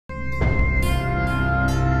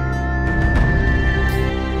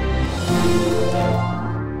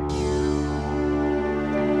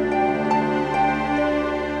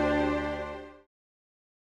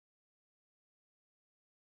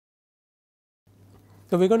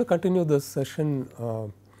So, we are going to continue this session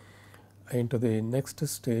into the next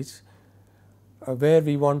stage where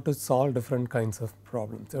we want to solve different kinds of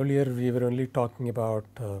problems. Earlier we were only talking about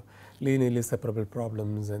linearly separable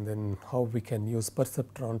problems and then how we can use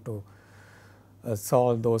perceptron to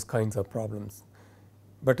solve those kinds of problems.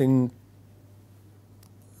 But in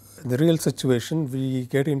the real situation we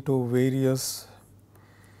get into various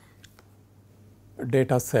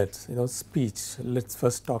data sets, speech. Let us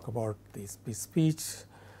first talk about the speech.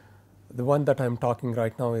 The one that I am talking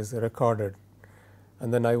right now is recorded,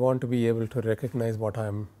 and then I want to be able to recognize what I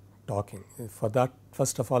am talking. For that,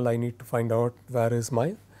 first of all, I need to find out where is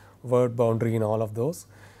my word boundary in all of those,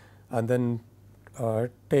 and then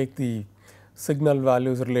take the signal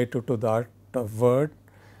values related to that word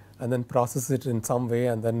and then process it in some way,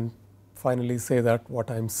 and then finally say that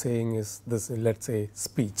what I am saying is this, let us say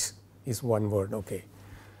speech is one word. Okay.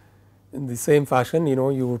 In the same fashion,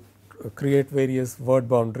 you would create various word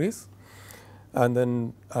boundaries and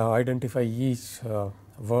then identify each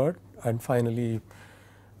word and finally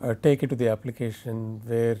take it to the application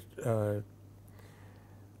where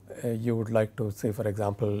you would like to say, for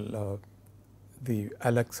example, the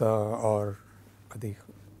Alexa or the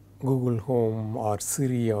Google Home or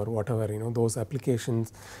Siri or whatever, those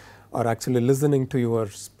applications are actually listening to your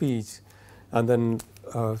speech and then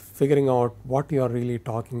figuring out what you are really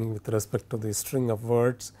talking with respect to the string of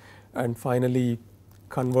words, and finally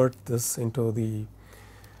convert this into the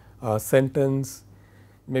sentence,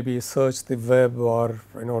 maybe search the web or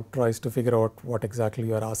tries to figure out what exactly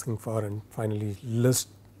you are asking for, and finally list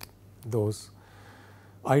those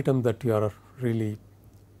items that you are really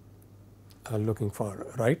looking for,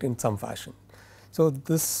 right, in some fashion. So,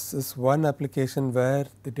 this is one application where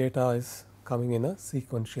the data is coming in a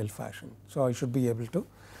sequential fashion. So, I should be able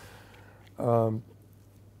to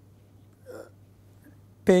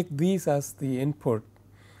take these as the input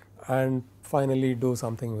and finally do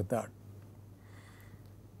something with that.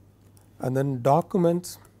 And then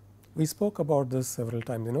documents, we spoke about this several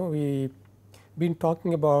times. We been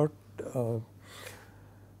talking about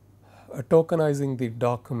tokenizing the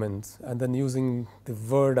documents and then using the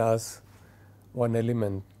word as one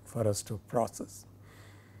element for us to process.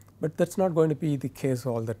 But that is not going to be the case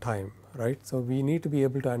all the time, right. So, we need to be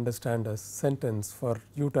able to understand a sentence. For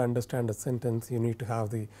you to understand a sentence, you need to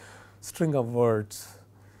have the string of words,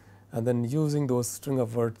 and then using those string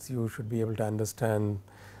of words you should be able to understand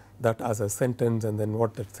that as a sentence and then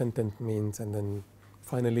what that sentence means, and then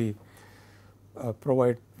finally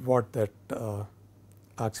provide what that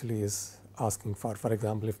actually is asking for. For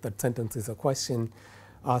example, if that sentence is a question,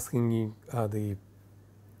 asking the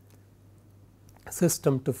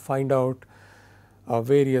system to find out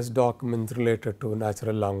various documents related to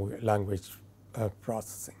natural language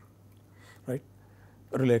processing, right,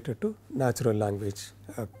 related to natural language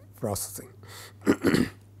processing.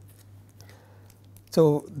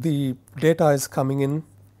 So, the data is coming in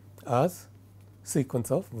as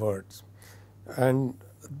sequence of words, and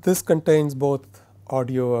this contains both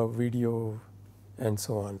audio, video and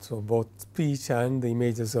so on. So, both speech and the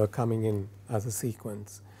images are coming in as a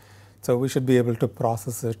sequence. So, we should be able to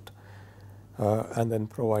process it and then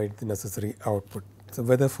provide the necessary output. So,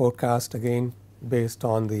 weather forecast, again based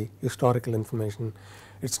on the historical information,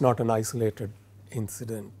 it is not an isolated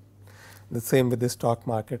incident. The same with the stock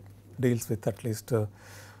market, deals with at least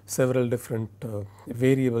several different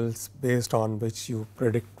variables based on which you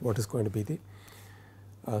predict what is going to be the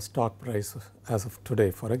stock price as of today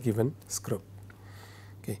for a given script.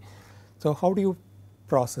 Okay. So, how do you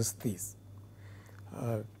process these?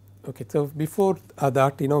 Okay. So, before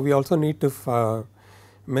that, we also need to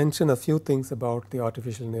mention a few things about the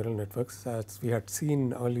artificial neural networks. As we had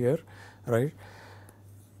seen earlier, right,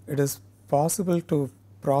 it is possible to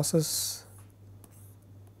process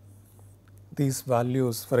these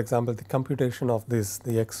values. For example, the computation of this,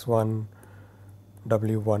 the x1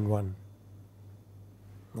 w11.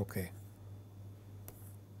 Okay.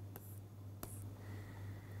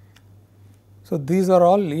 So, these are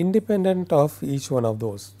all independent of each one of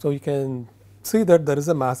those. So, you can see that there is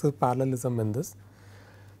a massive parallelism in this.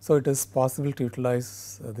 So, it is possible to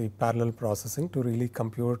utilize the parallel processing to really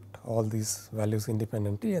compute all these values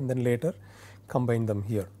independently and then later combine them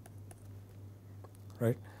here,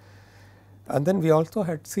 right. And then we also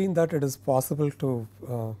had seen that it is possible to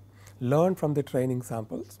learn from the training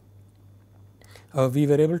samples. We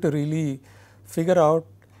were able to really figure out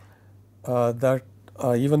that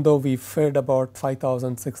even though we fed about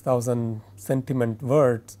 5,000, 6,000 sentiment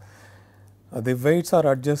words, the weights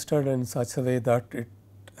are adjusted in such a way that it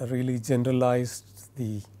really generalized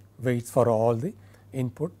the weights for all the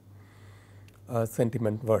input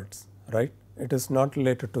sentiment words, right. it is not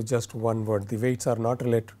related to just one word. The weights are not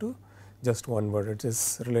related to just one word. It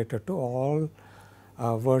is related to all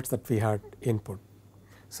words that we had input.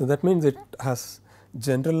 So, that means it has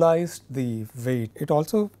generalized the weight. It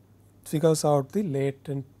also figures out the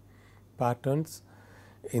latent patterns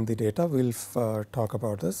in the data. We will talk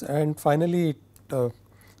about this, and finally it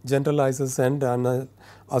generalizes and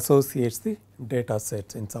associates the data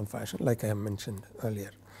sets in some fashion, like I have mentioned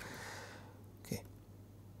earlier.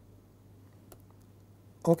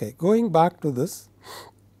 Okay, going back to this.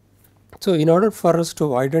 So, in order for us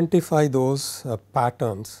to identify those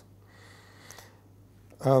patterns,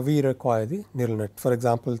 we require the neural net. For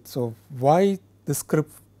example, so why the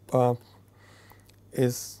script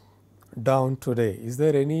is down today? Is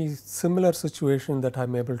there any similar situation that I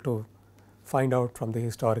am able to find out from the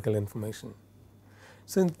historical information?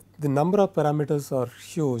 Since the number of parameters are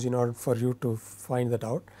huge, in order for you to find that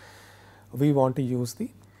out, we want to use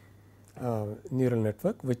the neural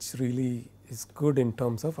network, which really is good in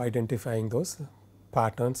terms of identifying those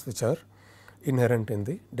patterns which are inherent in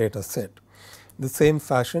the data set. The same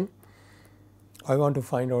fashion, I want to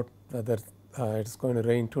find out whether it is going to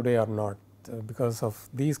rain today or not, because of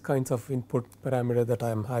these kinds of input parameter that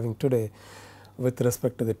I am having today with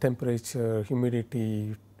respect to the temperature,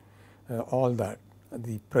 humidity, all that,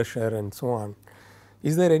 the pressure and so on.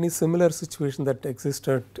 Is there any similar situation that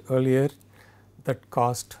existed earlier that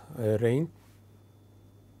caused rain?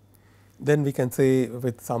 Then we can say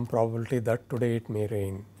with some probability that today it may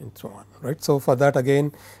rain and so on, right. So, for that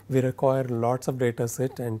again we require lots of data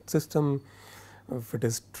set, and system, if it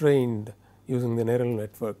is trained using the neural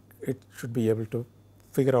network, it should be able to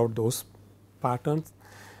figure out those patterns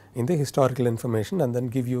in the historical information and then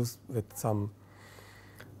give you with some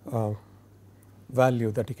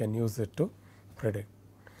value that you can use it to predict.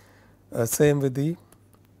 Same with the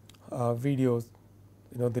videos,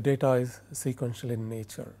 the data is sequential in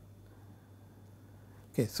nature.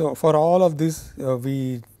 Okay, so, for all of this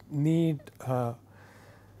we need a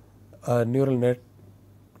neural net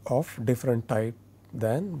of different type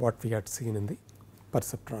than what we had seen in the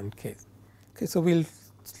perceptron case. Okay, so, we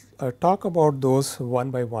will talk about those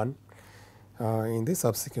one by one in the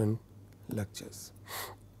subsequent lectures.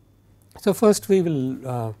 So, first we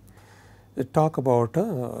will talk about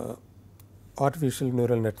artificial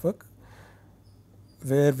neural network,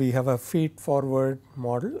 where we have a feed forward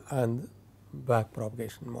model and back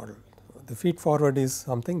propagation model. The feed forward is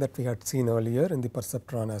something that we had seen earlier in the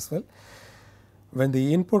perceptron as well. When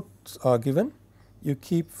the inputs are given, you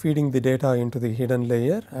keep feeding the data into the hidden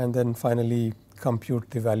layer and then finally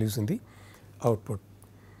compute the values in the output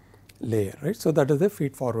layer, right. So, that is the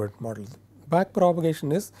feed forward model. Back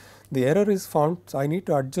propagation is the error is found, so I need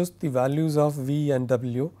to adjust the values of V and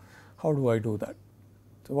W. How do I do that?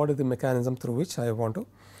 So, what is the mechanism through which I want to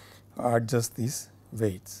adjust these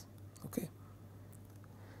weights? Okay.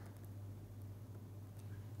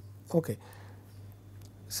 Okay.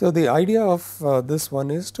 So, the idea of this one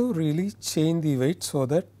is to really change the weight so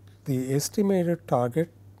that the estimated target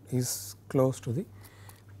is close to the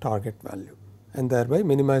target value, and thereby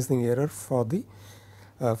minimizing error for the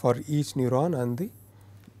for each neuron and the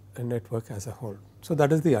network as a whole. So,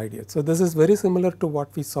 that is the idea. So, this is very similar to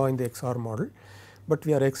what we saw in the XR model, but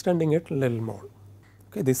we are extending it a little more.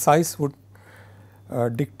 Okay. The size would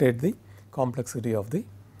dictate the complexity of the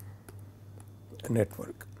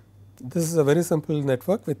network. This is a very simple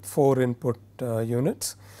network with 4 input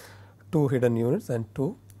units, 2 hidden units and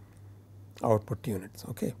 2 output units.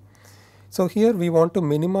 Okay. So, here we want to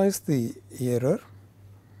minimize the error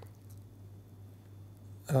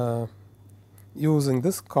using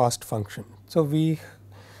this cost function. So,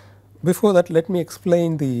 before that let me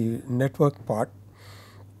explain the network part.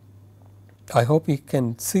 I hope you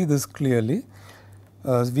can see this clearly.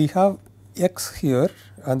 We have X here,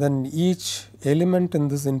 and then each element in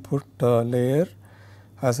this input layer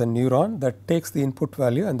has a neuron that takes the input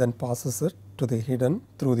value and then passes it to the hidden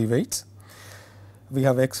through the weights. We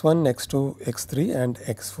have X1, X2, X3 and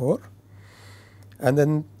X4, and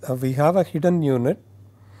then we have a hidden unit.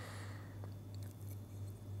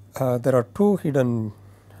 There are 2 hidden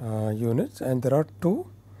units and there are 2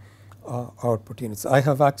 output units. I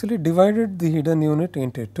have actually divided the hidden unit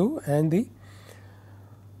into 2 and the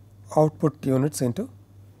output units into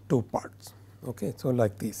 2 parts. Okay. So,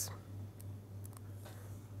 like these.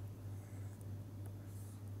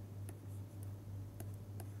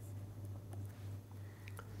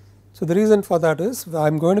 So, the reason for that is I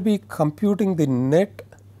am going to be computing the net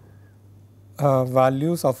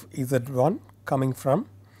values of Z1 coming from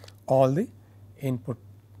all the input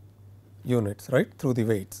units, right, through the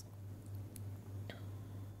weights.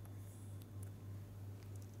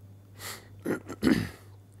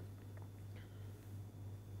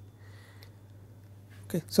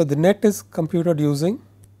 Okay. So, the net is computed using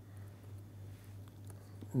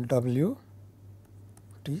W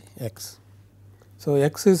T x. So,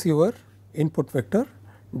 x is your input vector,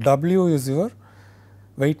 W is your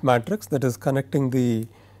weight matrix that is connecting the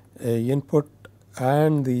input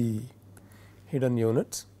and the hidden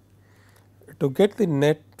units. To get the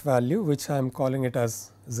net value, which I am calling it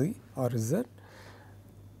as z or z,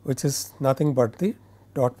 which is nothing but the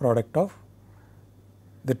dot product of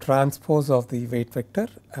the transpose of the weight vector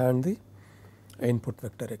and the input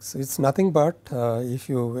vector x. It is nothing but if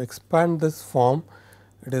you expand this form,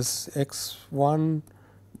 it is x 1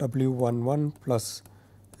 w 1 1 plus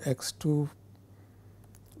x 2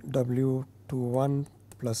 w 2 1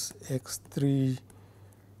 plus x 3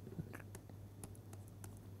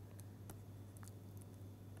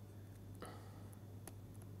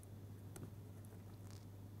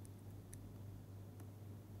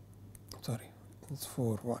 sorry, it is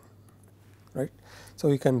 4 1, right. So,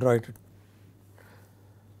 we can write it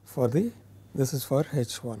for the, this is for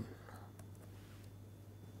H 1.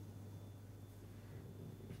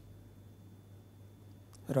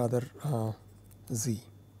 Rather z.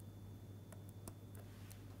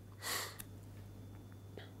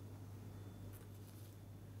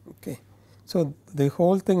 Okay. So, the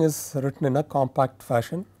whole thing is written in a compact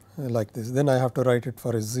fashion like this. Then I have to write it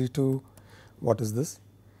for a z 2, what is this?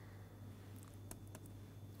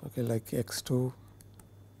 Okay, like x 2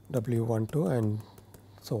 w 1 2 and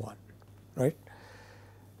so on, right.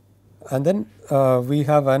 And then we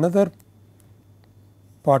have another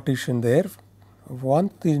partition there.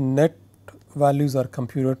 Once the net values are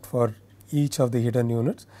computed for each of the hidden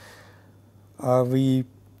units, we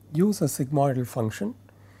use a sigmoidal function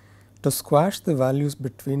to squash the values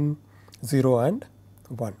between 0 and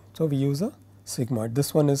 1. So, we use a sigmoid.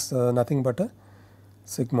 This one is nothing but a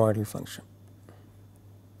sigmoidal function,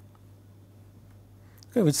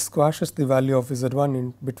 okay, which squashes the value of z 1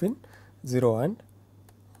 in between 0 and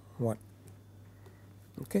 1.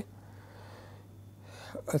 Okay.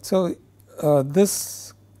 So,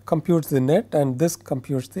 this computes the net and this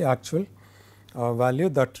computes the actual value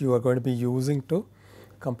that you are going to be using to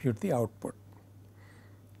compute the output,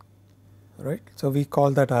 right. So, we call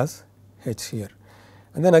that as H here,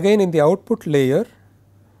 and then again in the output layer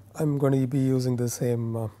I am going to be using the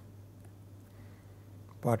same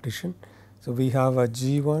partition. So, we have a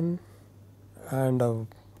G 1 and a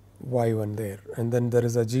Y 1 there, and then there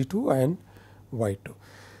is a G 2 and Y 2.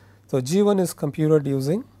 So, G 1 is computed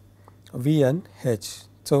using V and H.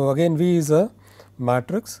 So, again V is a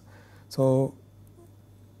matrix. So,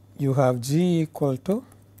 you have G equal to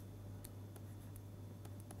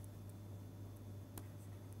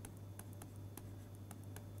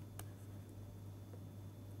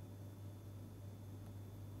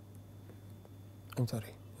I am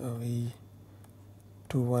sorry V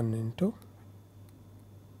 2 1 into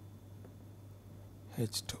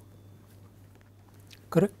H 2,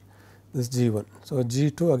 correct. This G 1. So,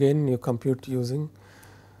 G 2 again you compute using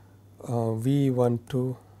V 1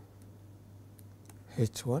 2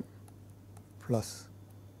 H 1 plus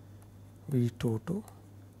V 2 2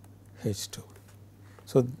 H 2.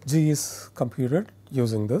 So, G is computed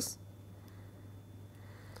using this,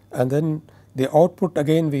 and then the output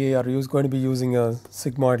again we are going to be using a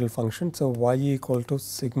sigmoidal function. So, y equal to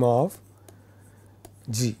sigma of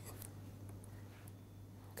G.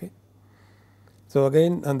 Okay. So,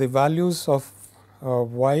 again and the values of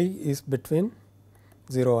y is between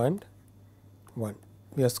 0 and 1.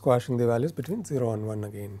 We are squashing the values between 0 and 1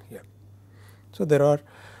 again here. So, there are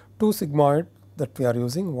two sigmoid that we are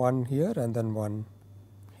using, one here and then one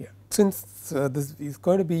here. Since this is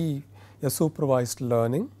going to be a supervised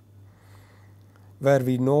learning where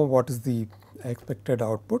we know what is the expected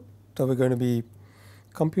output. So, we are going to be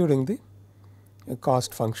computing the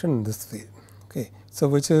cost function in this way. Okay. So,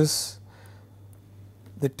 which is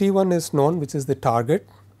the T 1 is known, which is the target,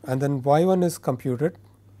 and then Y 1 is computed,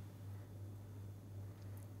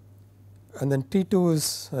 and then T 2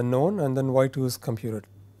 is known, and then Y 2 is computed.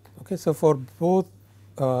 Okay. So, for both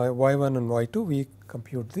Y 1 and Y 2 we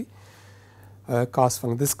compute the cost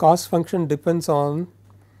function. This cost function depends on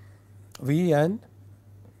V and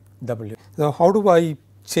W. So, how do I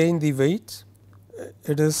change the weights?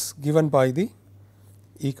 It is given by the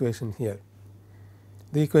equation here.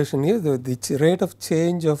 The equation here, the rate of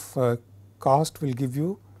change of cost will give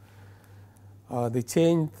you the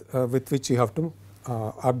change with which you have to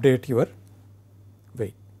update your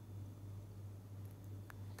weight.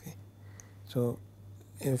 Okay. So,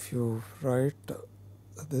 if you write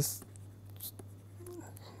this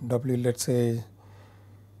W, let us say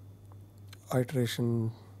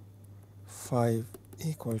iteration 5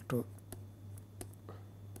 equal to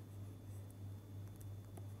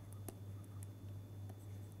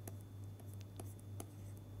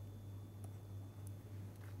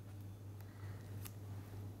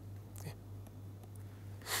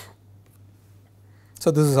So,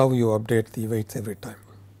 this is how you update the weights every time.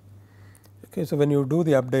 Okay, so, when you do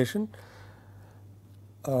the updation,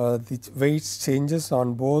 the weights changes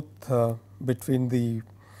on both between the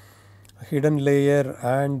hidden layer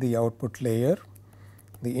and the output layer,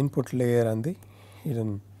 the input layer and the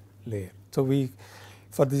hidden layer. So, we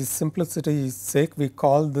for the simplicity's sake we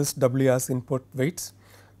call this W as input weights,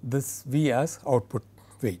 this V as output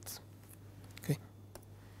weights. Okay.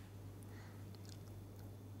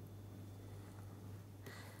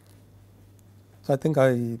 So, I think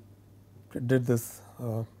I did this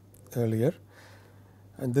earlier,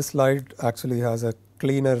 and this slide actually has a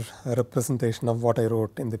cleaner representation of what I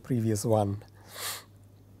wrote in the previous one.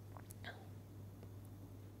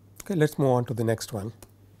 Okay, let us move on to the next one.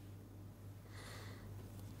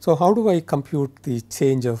 So, how do I compute the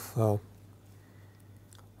change of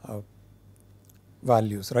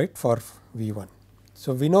values, right, for V1?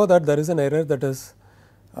 So, we know that there is an error that is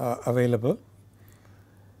available,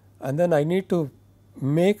 and then I need to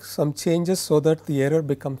make some changes so that the error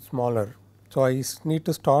becomes smaller. So, I need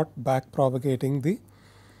to start back propagating the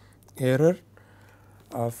error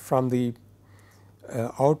from the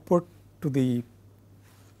output to the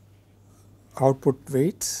output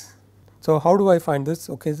weights. So, how do I find this?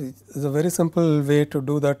 Okay, so a very simple way to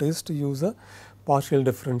do that is to use a partial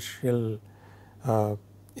differential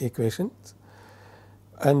equations,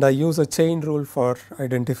 and I use a chain rule for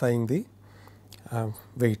identifying the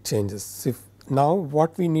weight changes. If now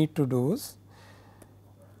what we need to do is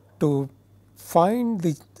to find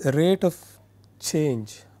the rate of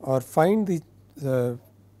change or find the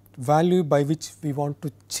value by which we want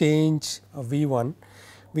to change a V1,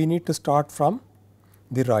 we need to start from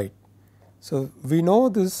the right. So, we know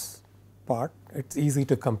this part, it is easy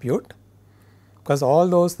to compute because all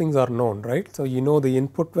those things are known, right. So, you know the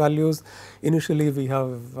input values, initially we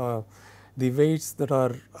have the weights that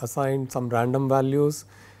are assigned some random values.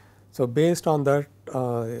 So, based on that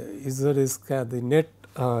Z is the net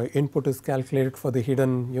input is calculated for the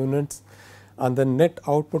hidden units, and the net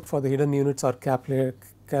output for the hidden units are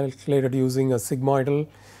calculated using a sigmoidal,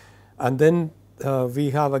 and then we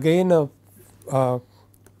have again a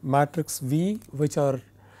matrix V, which are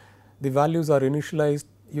the values are initialized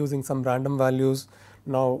using some random values.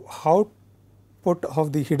 Now, output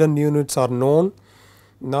of the hidden units are known.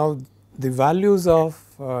 Now, the values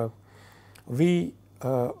of V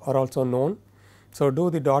are also known. So, do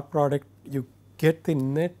the dot product, you get the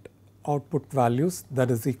net output values, that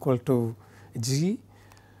is equal to G.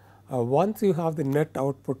 Once you have the net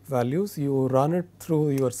output values, you run it through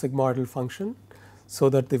your sigmoidal function, so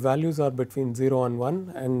that the values are between 0 and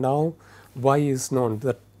 1, and now y is known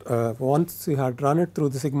that once you had run it through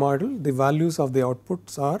the sigmoidal, the values of the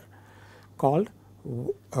outputs are called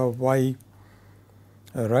y,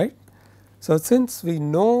 right. So, since we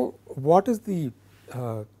know what is the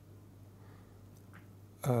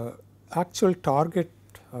actual target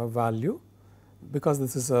value, because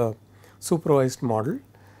this is a supervised model,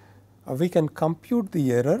 we can compute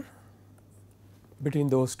the error between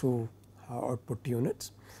those two output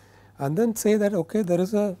units, and then say that okay, there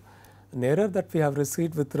is an error that we have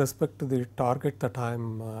received with respect to the target that I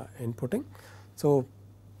am inputting. So,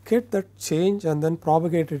 get that change and then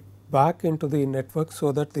propagate it back into the network,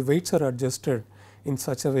 so that the weights are adjusted in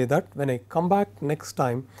such a way that when I come back next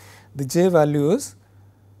time, the J value is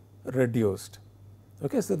reduced.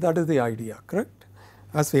 Okay, so, that is the idea, correct,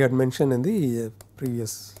 as we had mentioned in the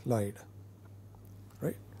previous slide,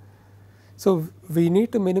 right. So, we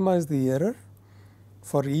need to minimize the error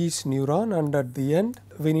for each neuron, and at the end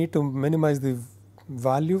we need to minimize the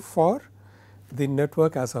value for the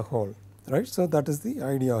network as a whole, right. So, that is the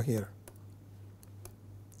idea here.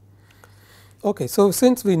 Okay, so,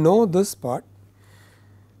 since we know this part,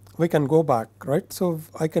 we can go back, right. So,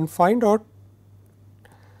 I can find out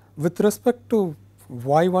with respect to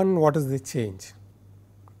y1 what is the change,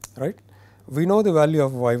 right. We know the value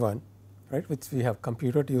of y1, right, which we have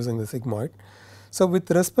computed using the sigmoid. So,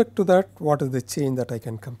 with respect to that, what is the change that I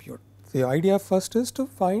can compute? The idea first is to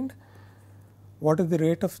find what is the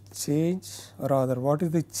rate of change, or rather what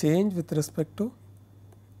is the change with respect to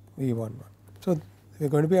V11. So, we are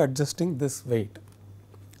going to be adjusting this weight,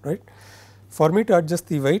 right. For me to adjust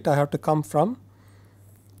the weight, I have to come from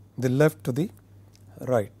the left to the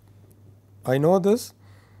right. I know this,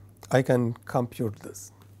 I can compute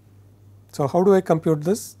this. So, how do I compute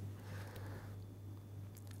this?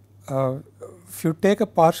 If you take a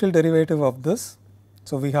partial derivative of this,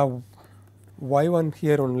 so we have y1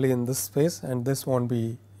 here only in this space, and this won't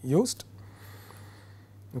be used.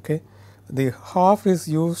 Okay. The half is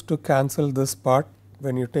used to cancel this part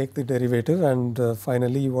when you take the derivative, and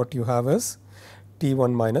finally what you have is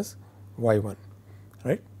t1 minus y1,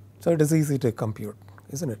 right. So, it is easy to compute,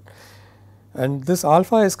 isn't it? And this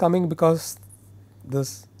alpha is coming because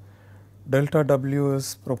this delta W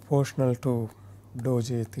is proportional to dou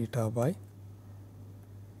j theta by,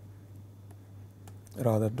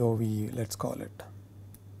 rather dou V, let us call it.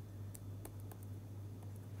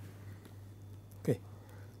 Okay.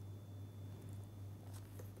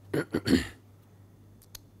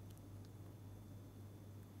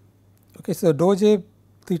 Okay, so dou j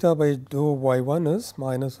theta by dou y1 is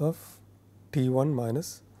minus of t1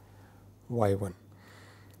 minus y1.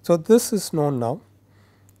 So, this is known now,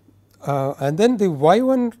 and then the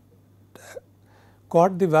y1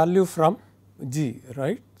 got the value from g,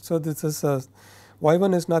 right. So, this is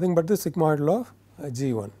y1 is nothing but the sigmoidal of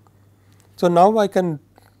g1. So, now I can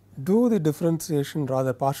do the differentiation,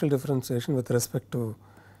 rather partial differentiation with respect to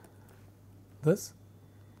this,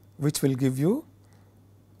 which will give you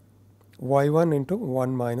y1 into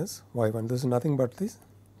 1 minus y1. This is nothing but this.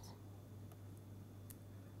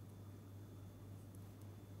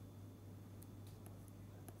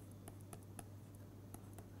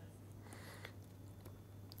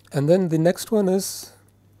 And then the next one is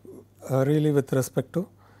really with respect to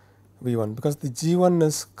V1, because the G1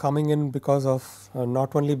 is coming in because of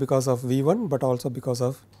not only because of V1, but also because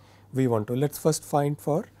of V12. Let us first find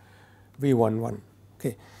for V11.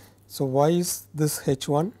 Okay. So, why is this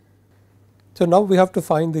H1? So, now we have to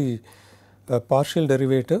find the partial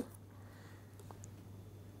derivative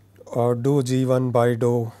or dou G1 by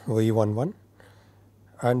dou V11,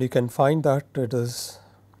 and you can find that it is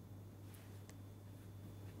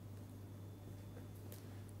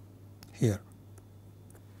here.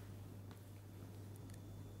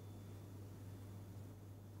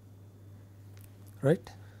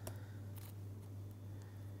 Right.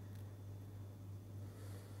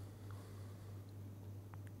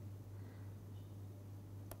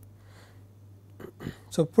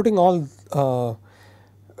 So, putting all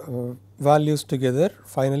values together,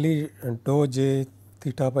 finally dou j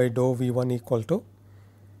theta by dou V1 equal to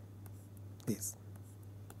these.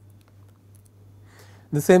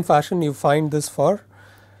 In the same fashion, you find this for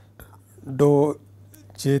dou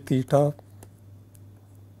j theta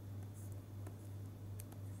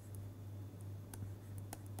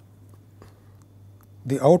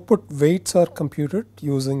the output weights are computed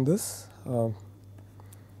using this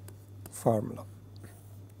formula.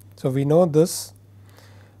 So, we know this,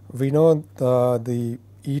 we know the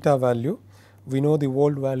eta value, we know the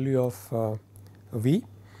old value of V,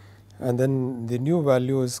 and then the new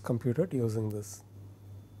value is computed using this.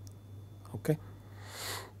 Okay.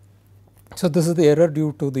 So, this is the error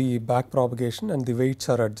due to the back propagation and the weights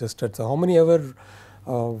are adjusted. So, how many ever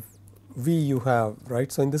V you have,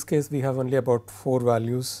 right. So, in this case we have only about 4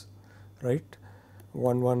 values, right,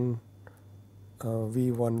 1 1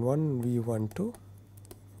 V11, V12,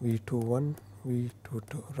 V21,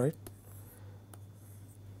 V22, right.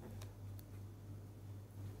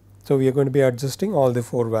 So, we are going to be adjusting all the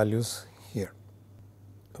 4 values here.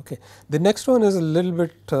 Okay. The next one is a little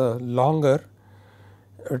bit longer.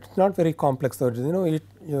 It is not very complex though,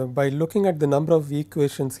 by looking at the number of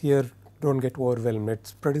equations here, do not get overwhelmed, it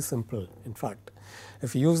is pretty simple in fact.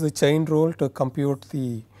 If you use the chain rule to compute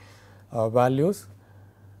the values,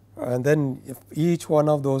 and then if each one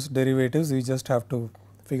of those derivatives you just have to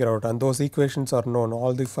figure out, and those equations are known,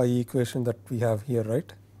 all the 5 equations that we have here,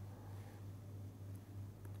 right.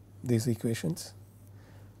 These equations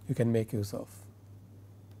you can make use of.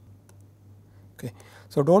 Okay.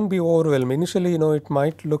 So, do not be overwhelmed. Initially, it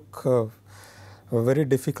might look a very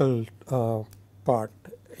difficult part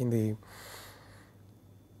in the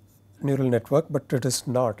neural network, but it is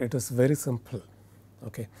not. It is very simple.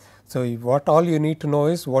 Okay. So, what all you need to know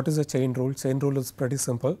is what is a chain rule. Chain rule is pretty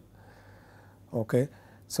simple. Okay.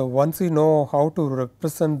 So, once you know how to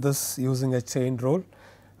represent this using a chain rule,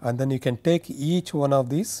 and then you can take each one of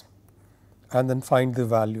these and then find the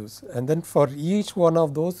values, and then for each one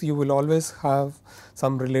of those you will always have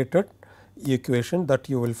some related equation that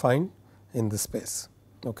you will find in the space,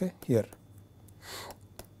 okay, here.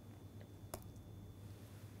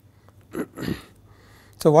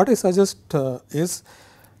 So, what I suggest is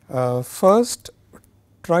first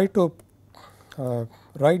try to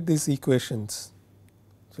write these equations.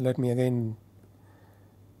 So, let me again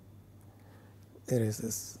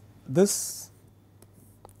erase this.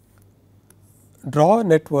 Draw a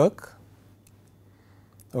network,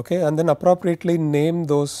 okay, and then appropriately name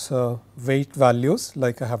those weight values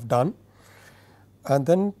like I have done, and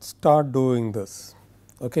then start doing this.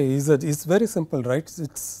 Okay, it's very simple, right?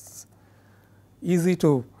 It's easy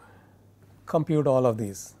to compute all of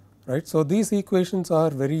these, right? So, these equations are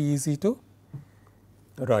very easy to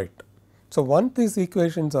write. So, once these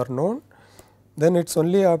equations are known, then it is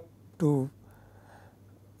only up to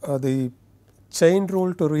the chain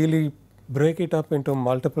rule to really break it up into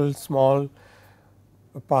multiple small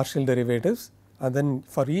partial derivatives, and then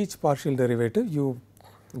for each partial derivative you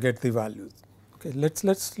get the values. Okay,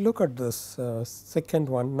 let's look at this second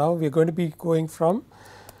one. Now we are going to be going from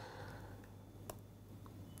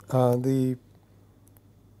the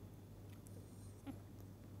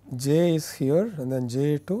j is here and then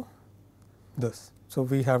j to this. So,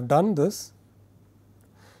 we have done this.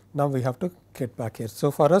 Now, we have to get back here.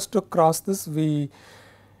 So, for us to cross this, we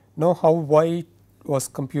know how y was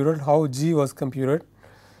computed, how g was computed,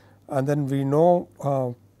 and then we know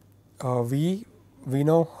we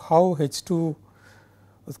know how h2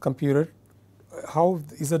 was computed, how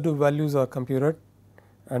z2 values are computed,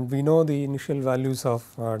 and we know the initial values of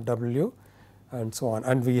w and so on,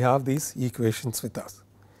 and we have these equations with us.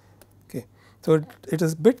 Okay. So, it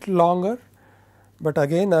is bit longer, but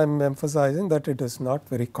again I am emphasizing that it is not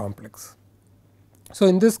very complex. So,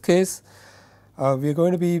 in this case we are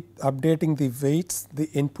going to be updating the weights, the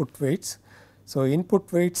input weights. So,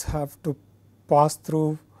 input weights have to pass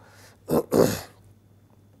through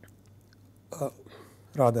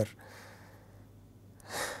rather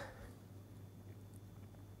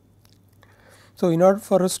so, in order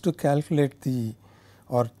for us to calculate the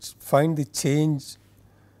or find the change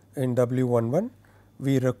in W11,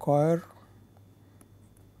 we require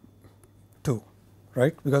 2,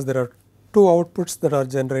 right, because there are 2 outputs that are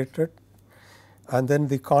generated, and then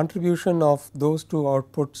the contribution of those 2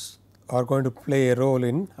 outputs are going to play a role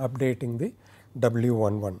in updating the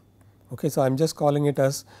W11. Okay, so, I am just calling it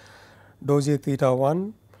as dou j theta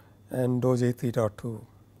 1 and dou j theta 2.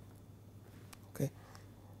 Okay.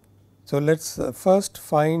 So, let us first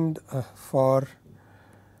find for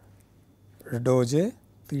dou j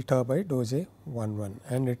theta by dou j 11,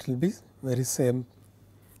 and it will be very same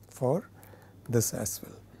for this as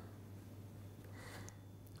well.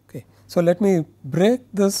 Okay. So, let me break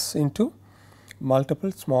this into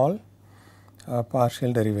multiple small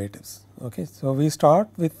partial derivatives. Okay. So, we start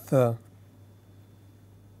with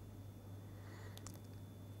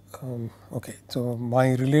okay. So,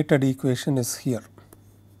 my related equation is here.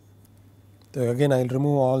 So, again I will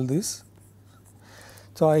remove all this.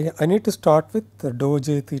 So, I need to start with dou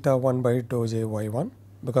j theta 1 by dou j y 1,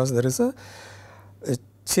 because there is a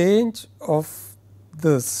change of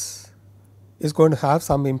this is going to have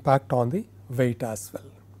some impact on the weight as well,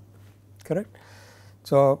 correct.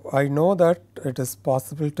 So, I know that it is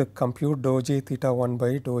possible to compute dou j theta 1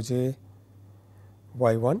 by dou j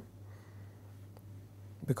y 1,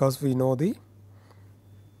 because we know the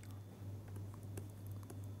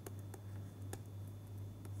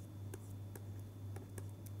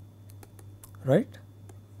right.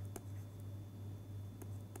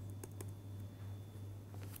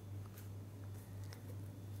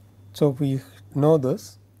 So, we know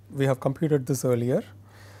this, we have computed this earlier,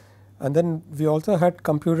 and then we also had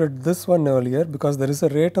computed this one earlier, because there is a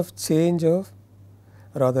rate of change of,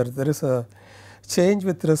 rather there is a change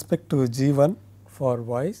with respect to g1 for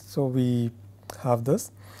y. So, we have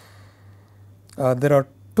this. There are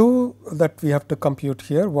 2 that we have to compute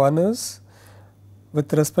here. One is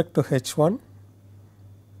with respect to h1,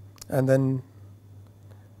 and then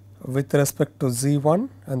with respect to z1,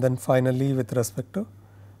 and then finally with respect to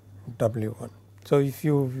w1. So, if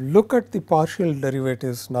you look at the partial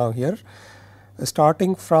derivatives now here,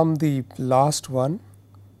 starting from the last one,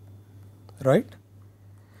 right,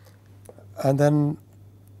 and then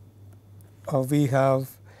we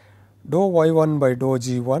have dou y1 by dou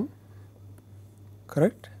g1,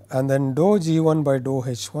 correct, and then dou g1 by dou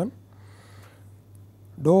h1,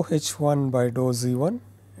 dou h1 by dou z1,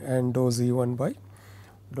 and dou z1 by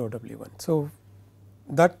dou w1. So,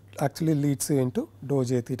 that actually leads you into dou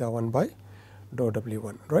j theta 1 by dou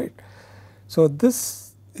w1, right. So,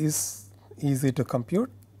 this is easy to compute,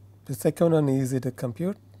 the second one is easy to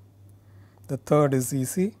compute, the third is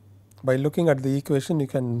easy. By looking at the equation you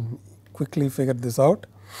can quickly figure this out,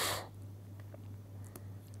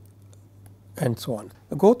 and so on.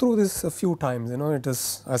 Go through this a few times, it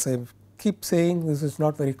is, as I keep saying, this is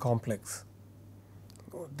not very complex.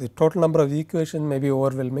 The total number of equations may be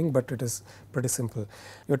overwhelming, but it is pretty simple.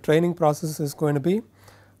 Your training process is going to be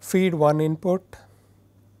feed one input,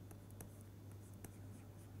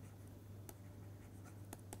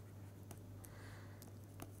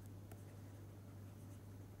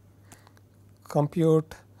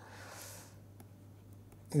 compute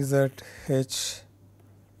z h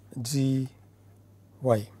g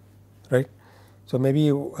y, right. So, maybe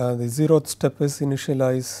the 0th step is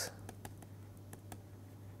initialize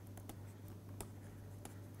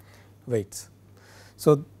weights.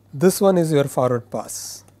 So, this one is your forward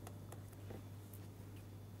pass,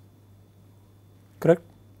 correct.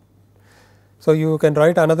 So, you can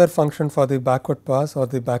write another function for the backward pass or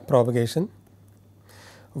the back propagation,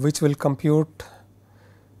 which will compute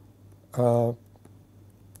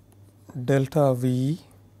delta V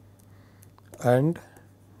and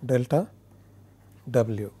delta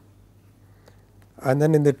W. And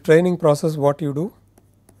then in the training process, what you do,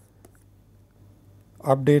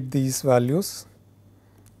 update these values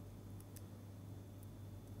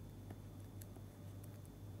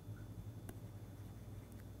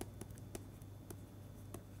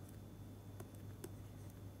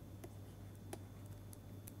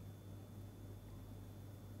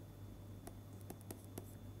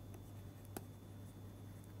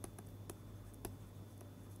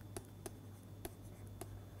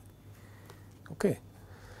okay.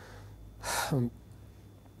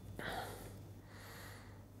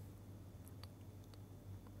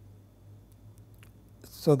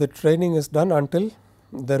 So, the training is done until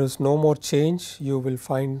there is no more change you will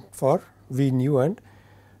find for V new and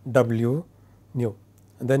W new,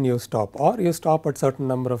 and then you stop, or you stop at certain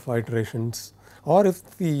number of iterations, or if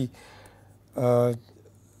the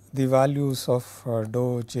values of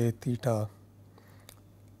dou j theta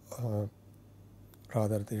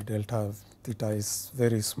rather the delta theta is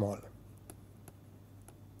very small.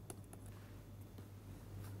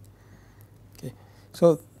 Okay.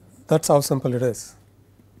 So, that is how simple it is.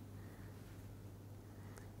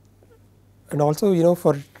 And also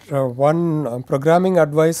for one programming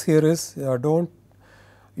advice here is do not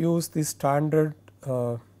use the standard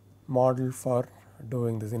model for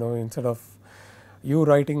doing this. Instead of you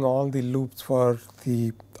writing all the loops for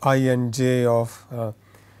the I and j of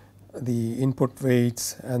the input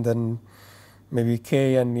weights and then maybe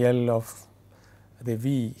k and l of the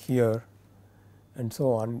v here and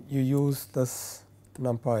so on, you use this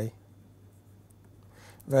numpy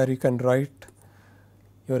where you can write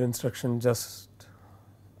your instruction just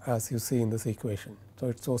as you see in this equation. So,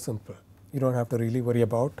 it is so simple, you do not have to really worry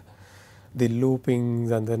about the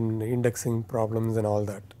loopings and then indexing problems and all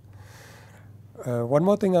that. One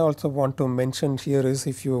more thing I also want to mention here is,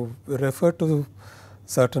 if you refer to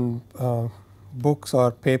certain books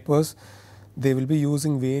or papers, they will be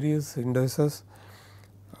using various indices.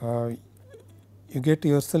 You get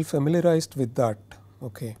yourself familiarized with that.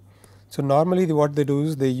 Okay. So, normally what they do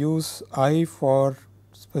is they use I for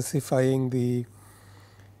specifying the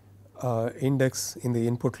index in the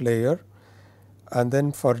input layer, and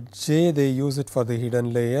then for j they use it for the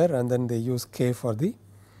hidden layer, and then they use k for the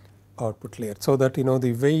output layer. So, that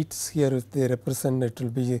the weights here, if they represent, it will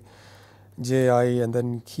be j I, and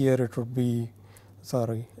then here it would be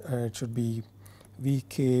it should be v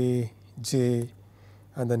k j,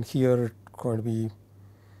 and then here it going to be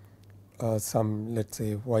some, let us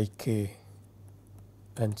say, y k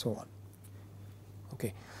and so on.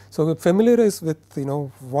 Okay. So, familiarize with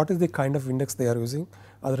what is the kind of index they are using,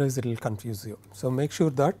 otherwise it will confuse you. So, make sure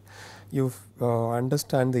that you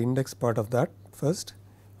understand the index part of that first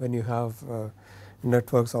when you have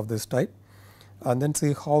networks of this type, and then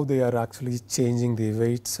see how they are actually changing the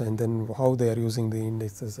weights, and then how they are using the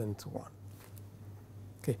indexes and so on.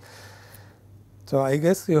 Okay. So, I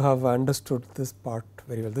guess you have understood this part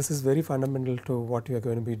very well. This is very fundamental to what you are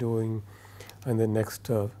going to be doing in the next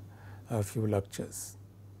few lectures.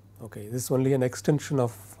 Okay. This is only an extension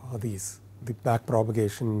of these, the back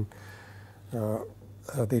propagation,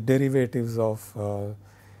 the derivatives of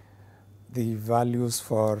the values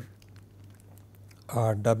for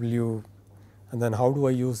W, and then how do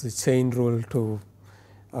I use the chain rule to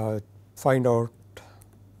find out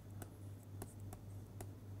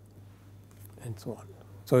and so on.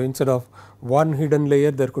 So, instead of one hidden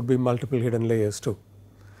layer, there could be multiple hidden layers too.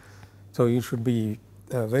 So, you should be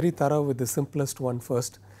very thorough with the simplest one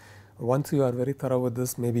first. Once you are very thorough with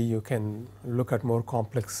this, maybe you can look at more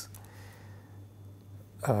complex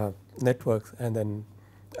networks and then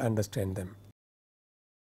understand them.